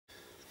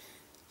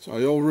So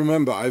you all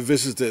remember I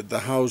visited the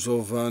house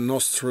of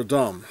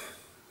Nostradamus,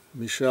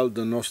 MICHEL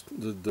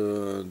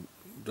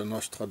the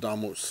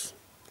Nostradamus.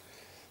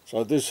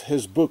 So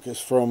his book is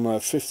from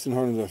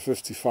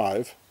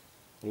 1555,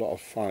 a lot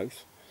of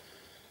fives,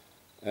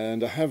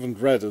 and I haven't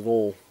read it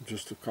all,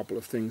 just a couple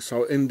of things.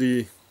 So in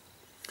the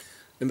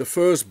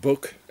first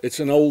book, it's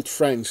in Old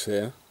French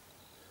here.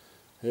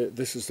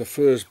 This is the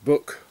first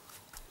book.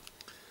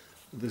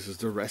 This is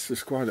the rest.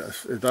 It's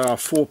there are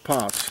 4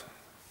 parts.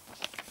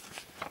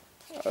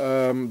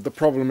 The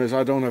problem is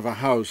I don't have a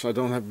house. I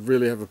don't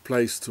really have a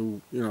place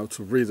to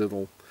to read it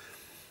all.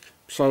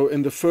 So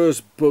in the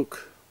first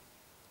book,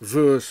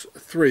 verse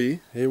 3,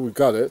 here we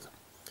got it.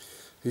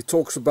 He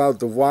talks about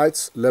the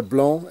whites, les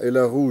blancs et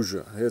les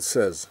rouges. Here it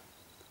says,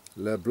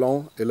 les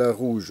blancs et les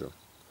rouges.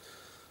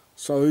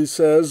 So he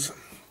says,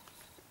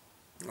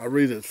 I'll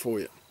read it for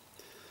you.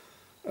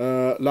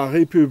 La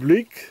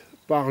République,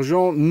 par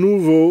gens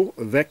nouveaux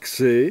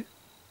vexés,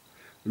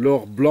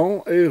 leurs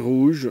blancs et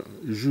rouges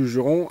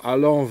jugeront à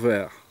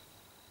l'envers.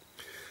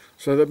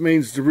 So that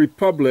means the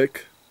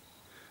Republic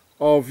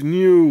of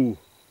new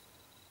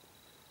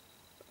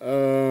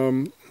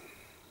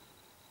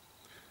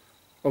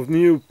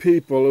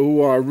people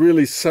who are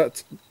really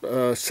set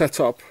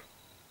up,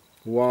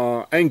 who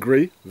are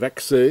angry,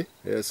 vexés,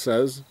 it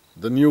says,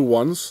 the new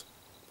ones.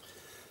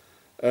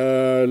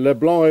 Les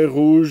blancs et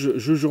rouges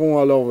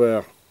jugeront à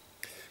l'envers.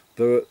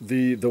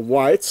 The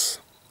whites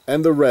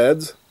and the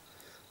reds,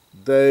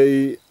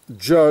 they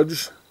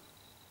judge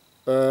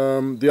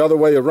the other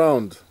way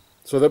around.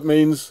 So that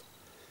means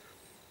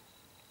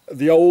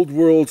the old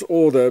world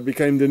order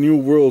became the new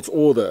world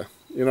order.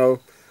 You know,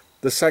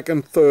 the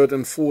second, third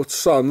and fourth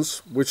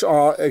sons, which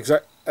are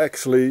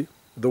actually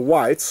the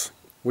whites,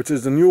 which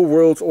is the new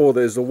world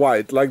order, is the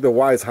white, like the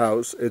White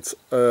House, it's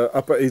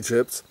Upper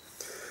Egypt.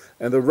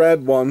 And the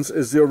red ones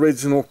is the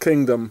original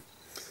kingdom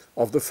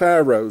of the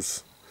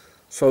pharaohs.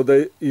 So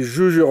ils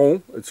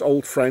jugeront, it's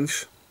Old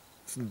French,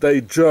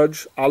 they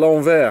judge à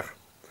l'envers.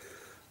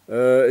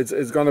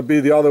 It's going to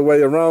be the other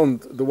way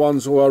around, the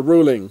ones who are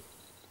ruling.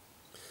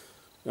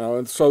 Now,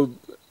 and so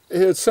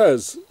here it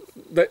says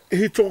that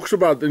he talks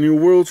about the new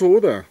world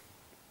order.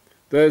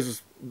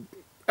 There's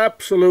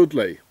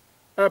absolutely.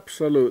 I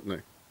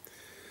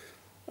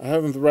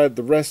haven't read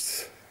the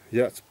rest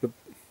yet, but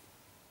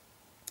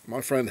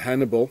my friend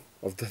Hannibal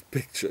of that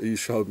picture, he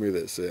showed me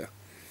this here.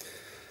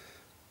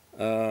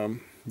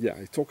 Yeah,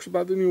 he talks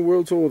about the new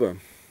world order.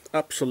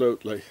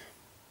 Absolutely.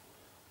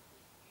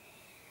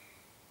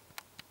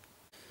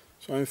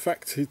 So in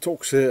fact he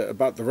talks here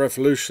about the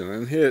revolution,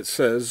 and here it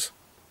says,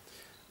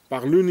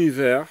 par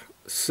l'univers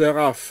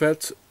sera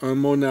fait un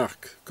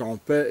monarque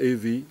quand paix et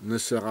vie ne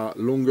sera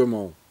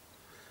longuement.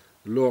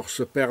 Lors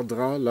se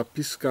perdra la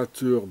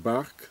piscature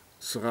barque,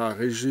 sera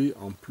régie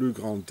en plus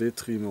grand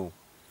détriment.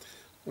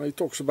 Well, he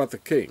talks about the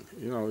king,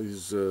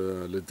 he's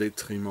le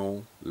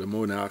détriment, le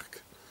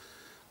monarque,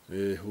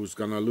 who's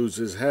gonna lose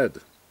his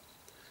head.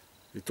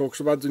 He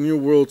talks about the new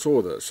world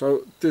order.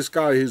 So this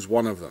guy, he's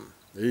one of them.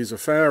 He's a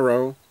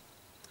pharaoh.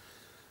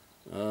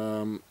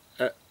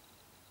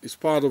 He's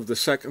part of the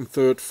second,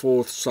 third,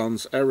 fourth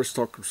sons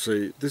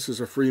aristocracy. This is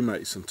a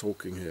Freemason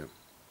talking here.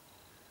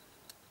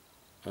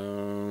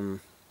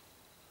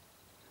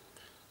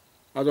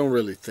 I don't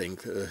really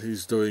think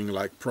he's doing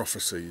like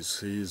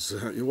prophecies.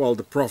 Well,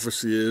 the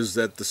prophecy is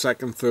that the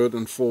second, third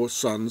and fourth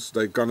sons,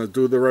 they're gonna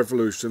do the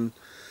revolution.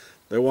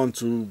 They want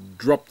to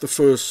drop the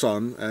first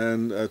son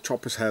and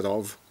chop his head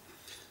off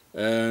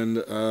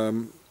and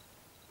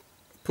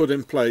put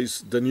in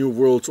place the new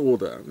world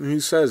order. And he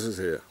says it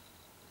here.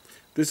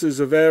 This is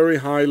a very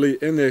highly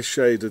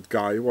initiated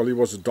guy. Well, he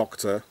was a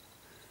doctor.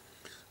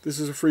 This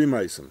is a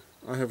Freemason,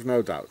 I have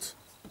no doubt.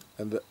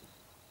 And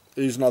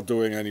he's not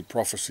doing any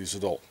prophecies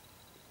at all.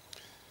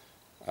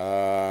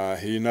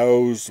 He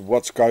knows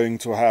what's going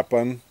to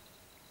happen.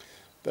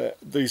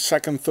 The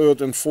second,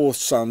 third and fourth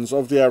sons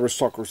of the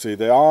aristocracy,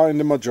 they are in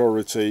the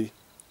majority.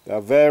 They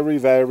are very,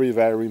 very,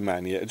 very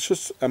many. It's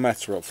just a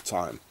matter of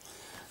time.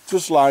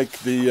 Just like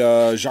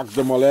the Jacques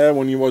de Molay,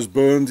 when he was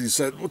burned, he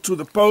said to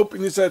the Pope,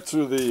 and he said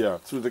to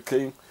the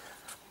king,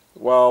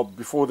 well,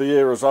 before the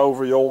year is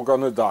over, you're all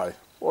gonna die.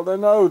 Well, they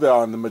know they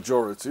are in the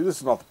majority. This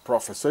is not a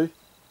prophecy.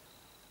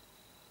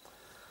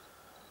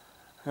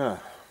 Yeah.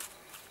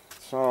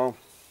 So,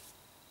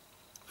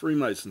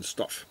 Freemason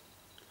stuff.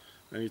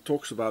 And he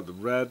talks about the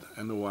Red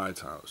and the White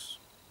House.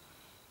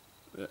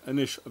 A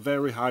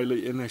very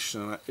highly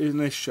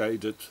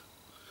initiated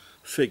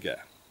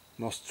figure,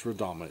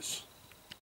 Nostradamus.